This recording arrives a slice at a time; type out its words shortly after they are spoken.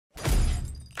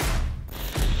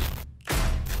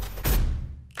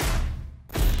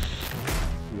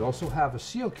We also have a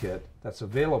seal kit that's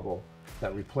available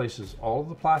that replaces all of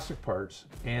the plastic parts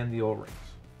and the O-rings.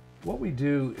 What we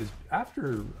do is,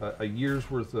 after a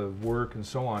year's worth of work and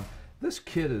so on, this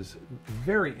kit is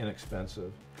very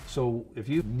inexpensive. So if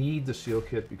you need the seal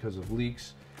kit because of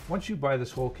leaks, once you buy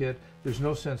this whole kit, there's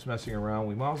no sense messing around.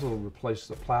 We might as well replace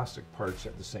the plastic parts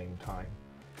at the same time.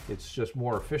 It's just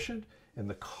more efficient, and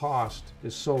the cost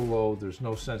is so low, there's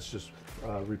no sense just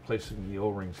replacing the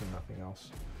O-rings and nothing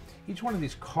else. Each one of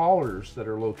these collars that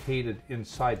are located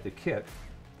inside the kit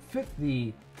fit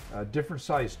the different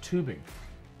size tubing.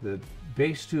 The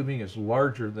base tubing is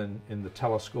larger than in the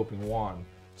telescoping wand.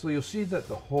 So you'll see that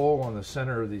the hole on the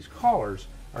center of these collars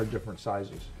are different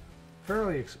sizes.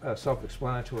 Fairly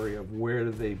self-explanatory of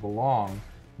where they belong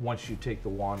once you take the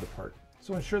wand apart.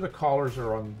 So ensure the collars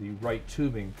are on the right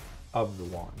tubing of the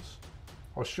wands.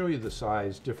 I'll show you the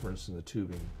size difference in the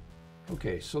tubing.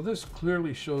 Okay, so this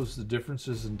clearly shows the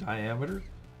differences in diameter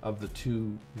of the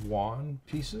two wand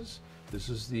pieces. This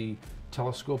is the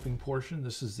telescoping portion.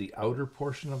 This is the outer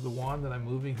portion of the wand that I'm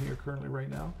moving here currently right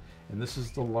now. And this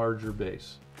is the larger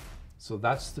base. So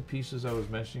that's the pieces I was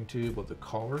mentioning to you about the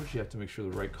collars. You have to make sure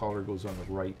the right collar goes on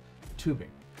the right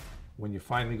tubing. When you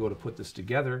finally go to put this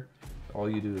together, all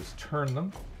you do is turn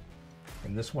them,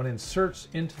 and this one inserts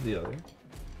into the other,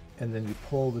 and then you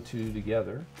pull the two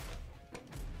together,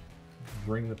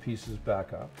 bring the pieces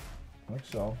back up, like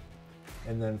so,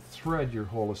 and then thread your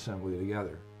whole assembly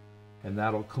together. And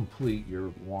that'll complete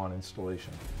your wand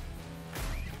installation.